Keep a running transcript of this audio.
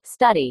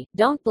Study,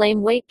 don't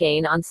blame weight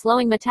gain on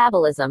slowing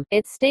metabolism,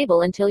 it's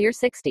stable until your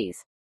 60s.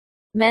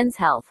 Men's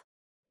Health.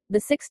 The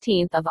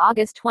 16th of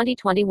August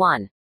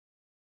 2021.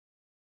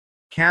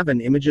 Cavan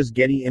Images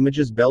Getty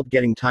Images belt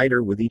getting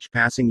tighter with each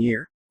passing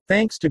year?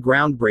 Thanks to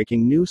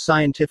groundbreaking new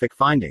scientific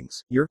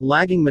findings, your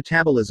lagging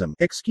metabolism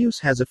excuse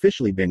has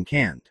officially been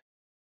canned.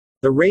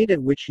 The rate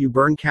at which you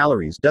burn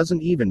calories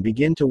doesn't even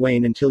begin to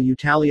wane until you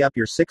tally up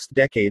your sixth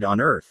decade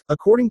on Earth,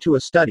 according to a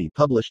study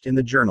published in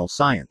the journal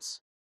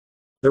Science.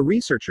 The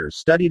researchers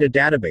studied a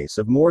database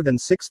of more than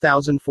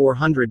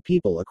 6,400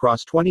 people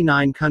across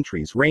 29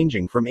 countries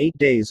ranging from 8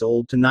 days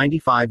old to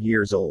 95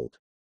 years old.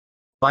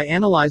 By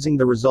analyzing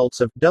the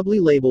results of doubly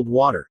labeled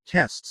water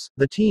tests,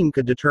 the team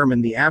could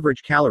determine the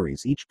average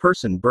calories each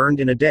person burned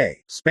in a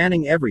day,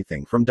 spanning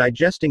everything from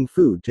digesting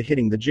food to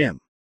hitting the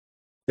gym.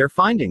 Their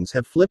findings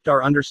have flipped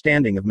our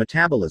understanding of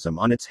metabolism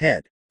on its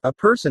head. A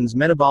person's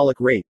metabolic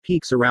rate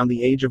peaks around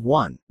the age of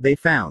 1, they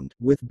found,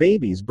 with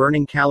babies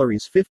burning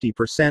calories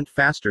 50%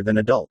 faster than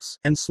adults,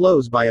 and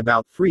slows by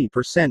about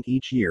 3%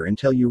 each year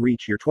until you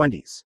reach your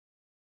 20s.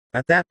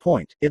 At that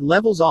point, it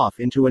levels off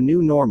into a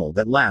new normal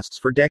that lasts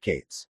for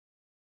decades.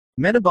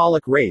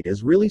 Metabolic rate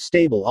is really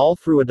stable all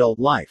through adult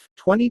life,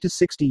 20 to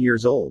 60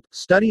 years old,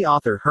 study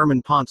author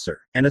Herman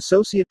Pontzer, an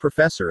associate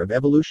professor of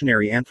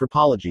evolutionary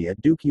anthropology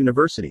at Duke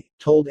University,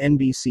 told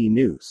NBC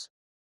News.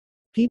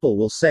 People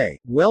will say,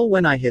 well,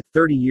 when I hit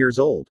 30 years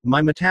old,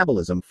 my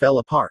metabolism fell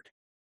apart.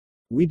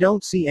 We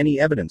don't see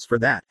any evidence for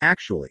that,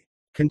 actually.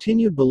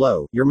 Continued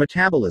below, your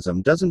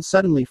metabolism doesn't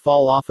suddenly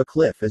fall off a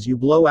cliff as you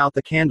blow out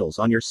the candles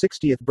on your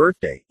 60th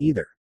birthday,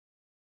 either.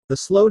 The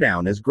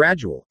slowdown is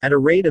gradual, at a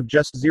rate of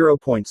just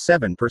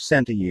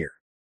 0.7% a year.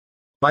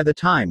 By the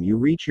time you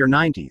reach your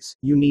 90s,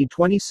 you need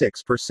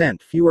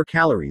 26% fewer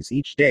calories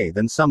each day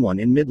than someone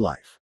in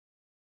midlife.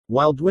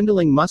 While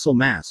dwindling muscle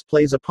mass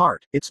plays a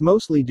part, it's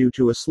mostly due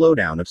to a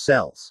slowdown of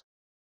cells.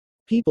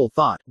 People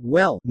thought,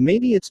 well,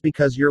 maybe it's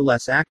because you're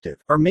less active,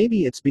 or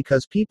maybe it's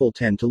because people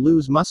tend to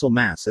lose muscle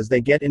mass as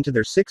they get into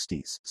their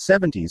 60s,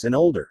 70s and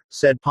older,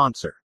 said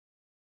Pontzer.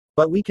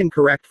 But we can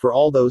correct for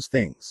all those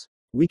things.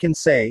 We can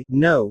say,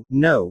 no,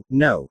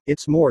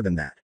 it's more than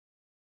that.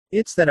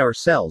 It's that our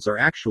cells are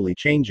actually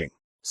changing.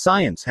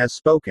 Science has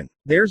spoken.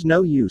 There's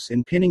no use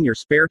in pinning your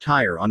spare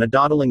tire on a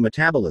dawdling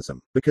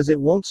metabolism, because it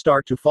won't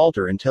start to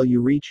falter until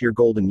you reach your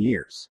golden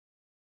years.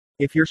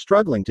 If you're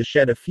struggling to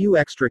shed a few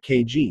extra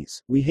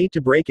kgs, we hate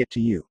to break it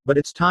to you, but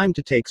it's time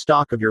to take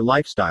stock of your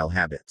lifestyle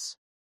habits.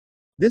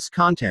 This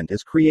content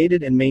is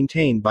created and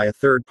maintained by a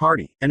third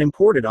party, and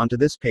imported onto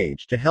this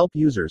page to help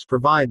users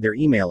provide their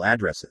email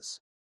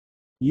addresses.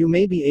 You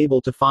may be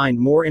able to find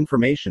more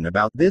information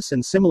about this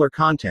and similar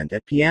content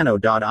at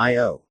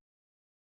piano.io.